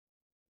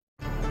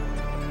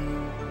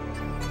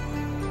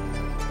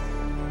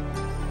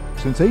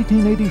Since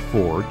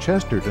 1884,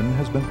 Chesterton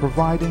has been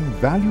providing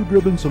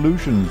value-driven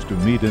solutions to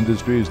meet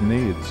industry's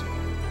needs.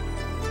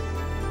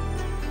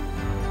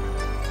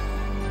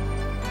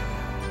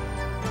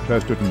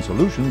 Chesterton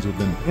solutions have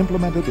been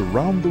implemented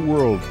around the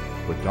world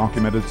with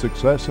documented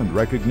success and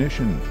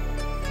recognition,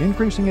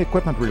 increasing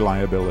equipment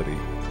reliability,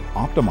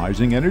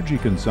 optimizing energy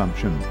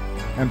consumption,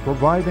 and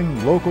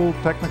providing local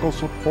technical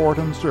support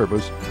and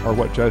service are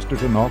what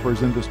Chesterton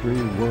offers industry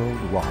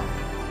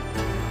worldwide.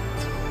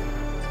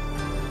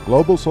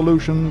 Global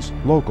solutions,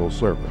 local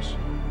service.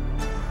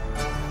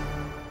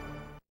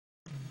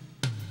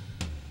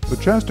 The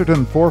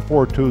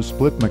Chesterton-442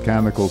 split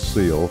mechanical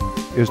seal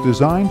is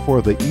designed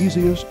for the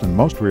easiest and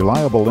most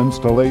reliable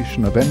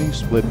installation of any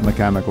split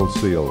mechanical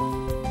seal.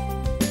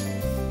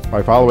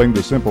 By following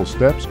the simple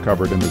steps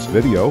covered in this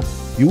video,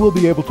 you will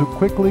be able to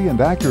quickly and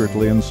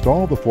accurately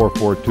install the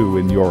 442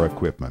 in your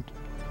equipment.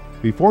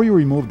 Before you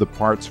remove the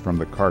parts from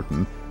the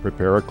carton,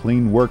 prepare a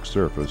clean work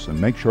surface and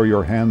make sure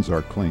your hands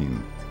are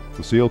clean.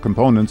 The seal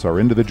components are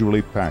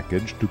individually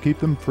packaged to keep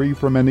them free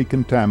from any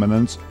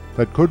contaminants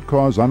that could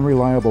cause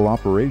unreliable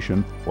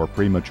operation or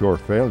premature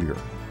failure.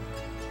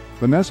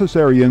 The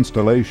necessary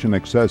installation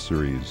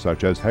accessories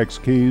such as hex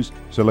keys,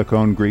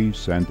 silicone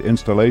grease, and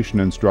installation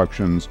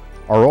instructions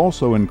are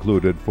also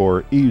included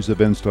for ease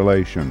of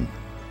installation.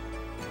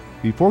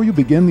 Before you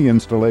begin the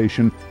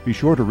installation, be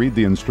sure to read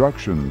the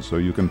instructions so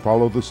you can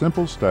follow the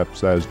simple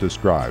steps as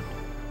described.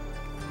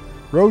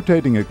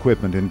 Rotating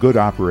equipment in good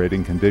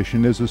operating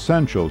condition is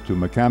essential to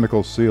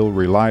mechanical seal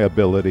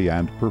reliability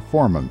and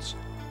performance.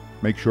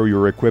 Make sure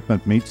your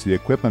equipment meets the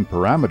equipment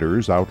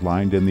parameters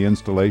outlined in the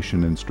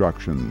installation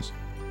instructions.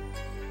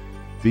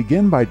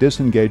 Begin by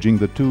disengaging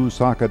the two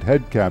socket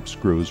head cap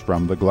screws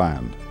from the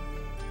gland.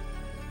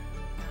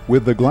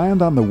 With the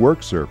gland on the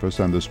work surface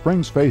and the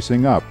springs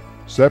facing up,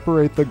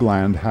 separate the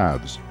gland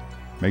halves.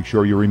 Make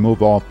sure you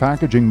remove all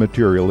packaging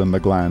material in the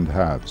gland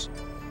halves.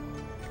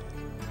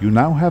 You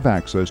now have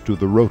access to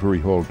the rotary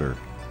holder.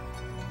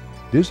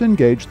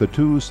 Disengage the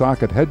two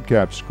socket head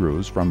cap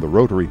screws from the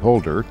rotary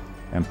holder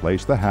and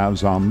place the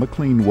halves on the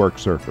clean work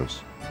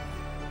surface.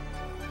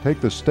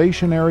 Take the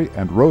stationary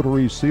and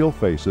rotary seal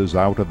faces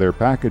out of their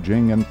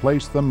packaging and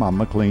place them on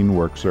the clean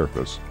work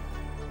surface.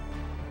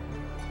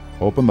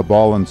 Open the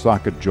ball and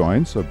socket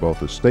joints of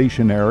both the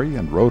stationary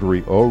and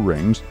rotary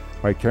O-rings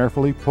by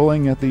carefully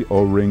pulling at the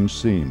O-ring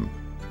seam.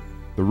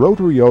 The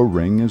rotary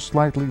O-ring is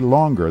slightly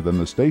longer than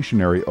the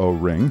stationary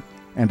O-ring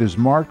and is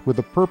marked with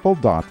a purple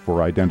dot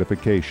for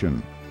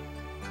identification.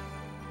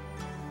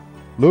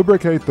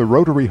 Lubricate the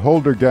rotary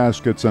holder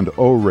gaskets and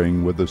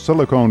O-ring with the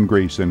silicone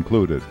grease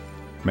included.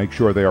 Make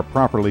sure they are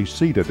properly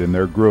seated in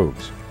their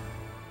grooves.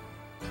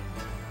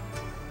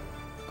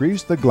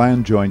 Grease the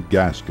gland joint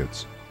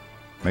gaskets.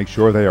 Make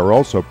sure they are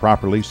also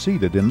properly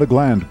seated in the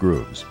gland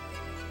grooves.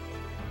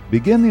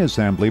 Begin the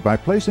assembly by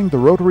placing the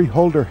rotary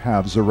holder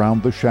halves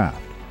around the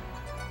shaft.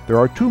 There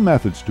are two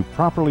methods to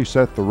properly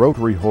set the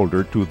rotary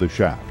holder to the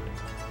shaft.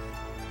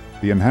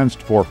 The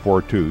enhanced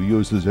 442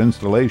 uses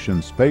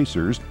installation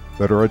spacers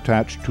that are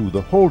attached to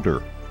the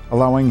holder,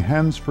 allowing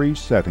hands-free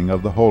setting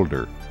of the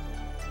holder.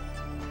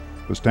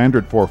 The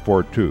standard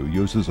 442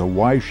 uses a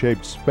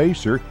Y-shaped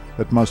spacer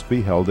that must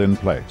be held in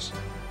place.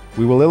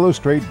 We will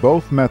illustrate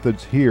both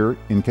methods here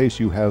in case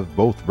you have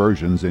both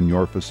versions in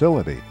your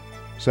facility.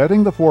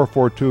 Setting the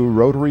 442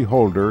 rotary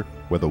holder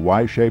with a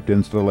Y-shaped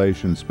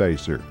installation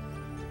spacer.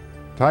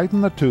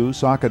 Tighten the two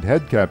socket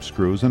head cap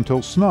screws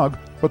until snug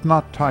but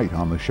not tight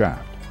on the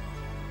shaft.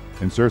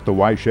 Insert the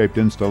Y-shaped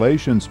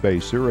installation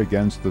spacer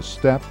against the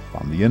step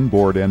on the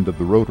inboard end of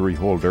the rotary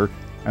holder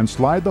and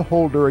slide the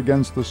holder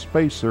against the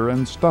spacer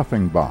and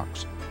stuffing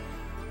box.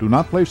 Do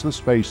not place the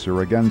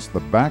spacer against the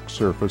back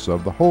surface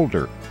of the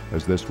holder,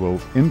 as this will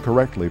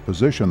incorrectly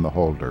position the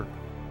holder.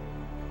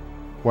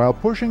 While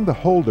pushing the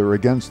holder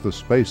against the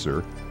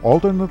spacer,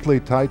 alternately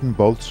tighten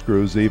both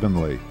screws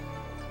evenly.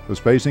 The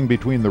spacing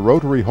between the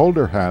rotary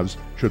holder halves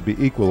should be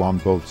equal on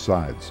both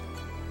sides.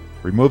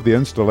 Remove the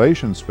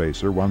installation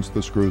spacer once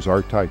the screws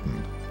are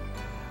tightened.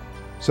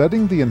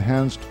 Setting the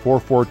enhanced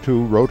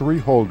 442 rotary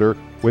holder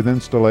with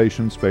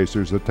installation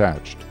spacers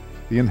attached.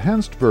 The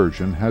enhanced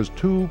version has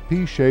two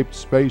P-shaped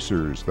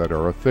spacers that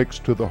are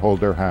affixed to the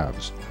holder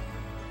halves.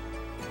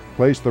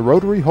 Place the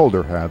rotary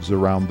holder halves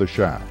around the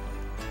shaft.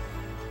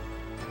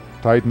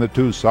 Tighten the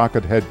two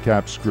socket head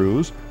cap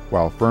screws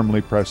while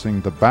firmly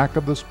pressing the back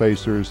of the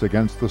spacers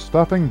against the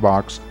stuffing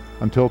box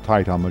until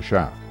tight on the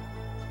shaft.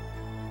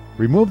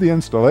 Remove the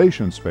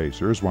installation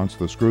spacers once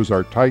the screws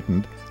are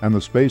tightened and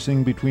the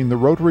spacing between the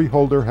rotary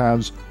holder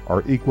halves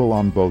are equal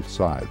on both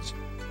sides.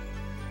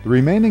 The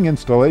remaining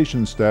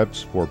installation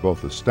steps for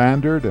both the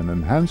standard and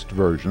enhanced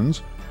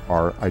versions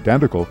are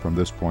identical from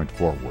this point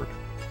forward.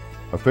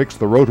 Affix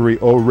the rotary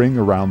O-ring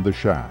around the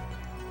shaft.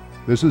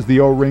 This is the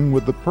O-ring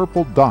with the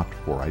purple dot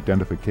for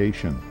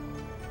identification.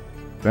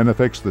 Then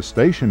affix the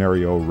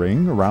stationary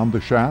O-ring around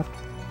the shaft,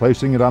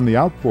 placing it on the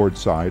outboard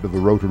side of the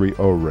rotary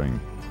O-ring.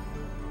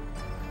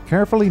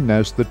 Carefully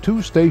nest the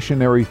two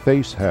stationary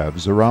face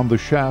halves around the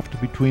shaft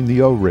between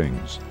the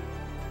O-rings.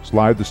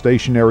 Slide the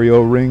stationary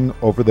O-ring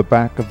over the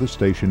back of the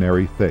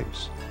stationary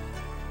face.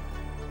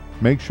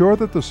 Make sure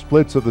that the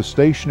splits of the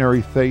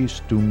stationary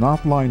face do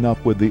not line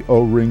up with the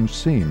O-ring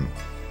seam.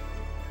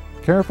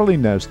 Carefully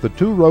nest the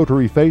two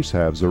rotary face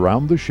halves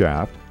around the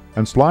shaft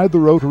and slide the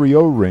rotary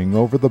O-ring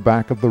over the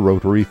back of the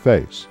rotary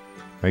face.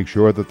 Make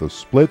sure that the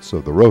splits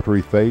of the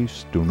rotary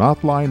face do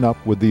not line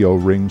up with the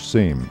O-ring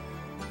seam.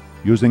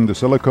 Using the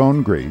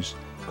silicone grease,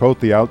 coat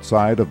the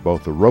outside of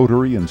both the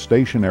rotary and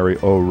stationary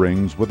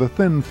O-rings with a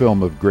thin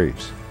film of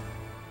grease.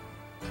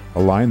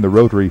 Align the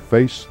rotary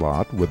face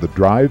slot with the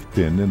drive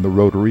pin in the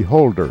rotary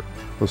holder.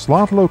 The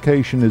slot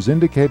location is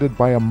indicated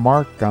by a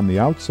mark on the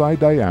outside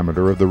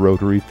diameter of the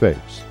rotary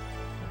face.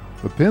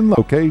 The pin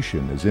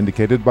location is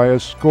indicated by a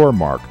score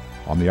mark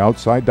on the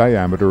outside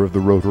diameter of the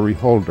rotary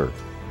holder.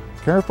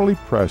 Carefully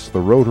press the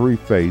rotary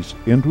face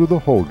into the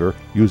holder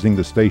using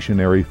the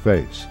stationary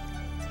face.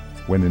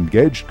 When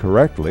engaged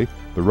correctly,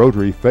 the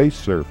rotary face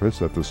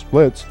surface at the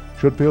splits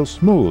should feel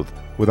smooth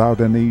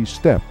without any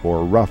step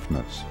or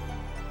roughness.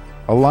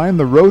 Align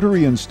the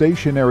rotary and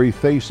stationary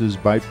faces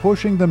by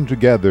pushing them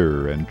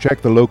together and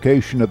check the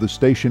location of the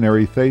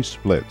stationary face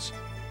splits.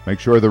 Make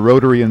sure the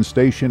rotary and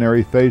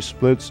stationary face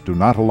splits do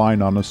not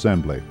align on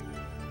assembly.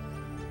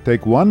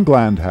 Take one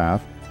gland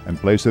half and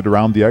place it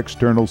around the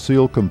external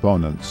seal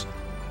components.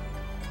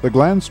 The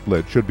gland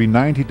split should be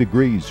 90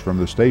 degrees from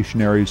the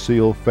stationary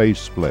seal face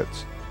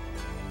splits.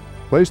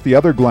 Place the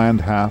other gland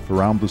half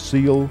around the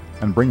seal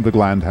and bring the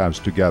gland halves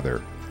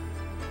together.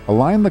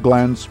 Align the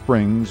gland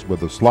springs with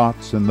the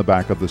slots in the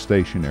back of the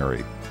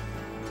stationary.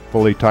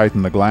 Fully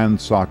tighten the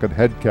gland socket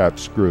head cap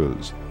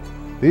screws.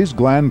 These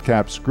gland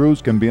cap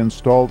screws can be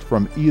installed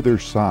from either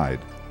side.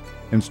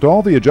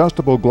 Install the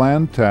adjustable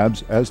gland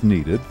tabs as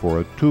needed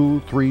for a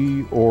 2,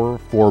 3, or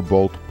 4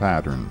 bolt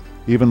pattern.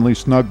 Evenly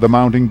snug the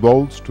mounting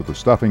bolts to the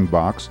stuffing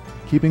box,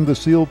 keeping the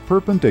seal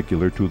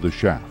perpendicular to the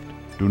shaft.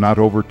 Do not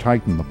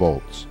over-tighten the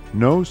bolts.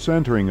 No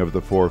centering of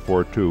the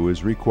 442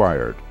 is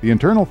required. The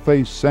internal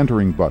face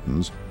centering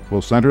buttons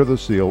will center the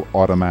seal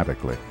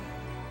automatically.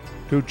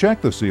 To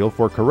check the seal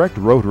for correct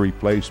rotary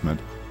placement,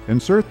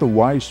 insert the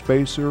Y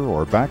spacer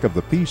or back of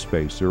the P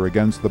spacer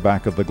against the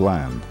back of the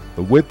gland.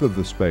 The width of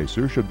the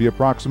spacer should be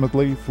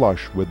approximately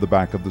flush with the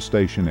back of the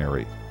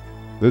stationary.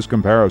 This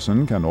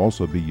comparison can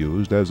also be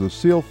used as a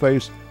seal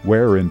face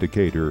wear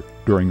indicator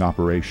during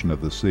operation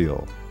of the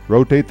seal.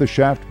 Rotate the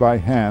shaft by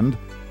hand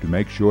to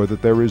make sure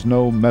that there is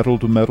no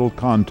metal-to-metal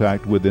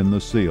contact within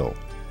the seal.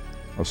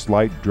 A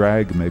slight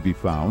drag may be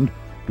found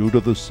due to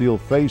the seal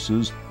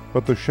faces,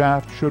 but the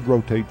shaft should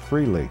rotate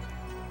freely.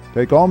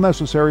 Take all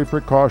necessary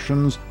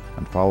precautions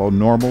and follow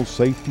normal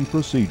safety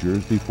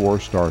procedures before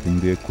starting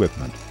the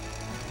equipment.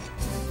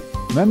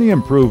 Many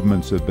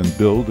improvements have been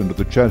built into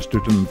the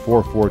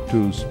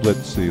Chesterton-442 split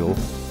seal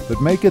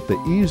that make it the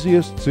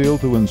easiest seal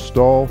to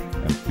install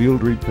and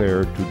field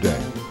repair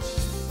today.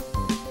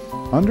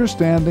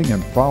 Understanding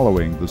and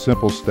following the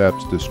simple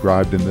steps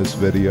described in this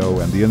video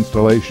and the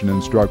installation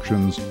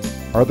instructions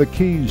are the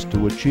keys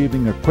to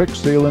achieving a quick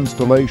seal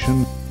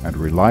installation and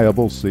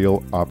reliable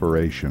seal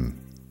operation.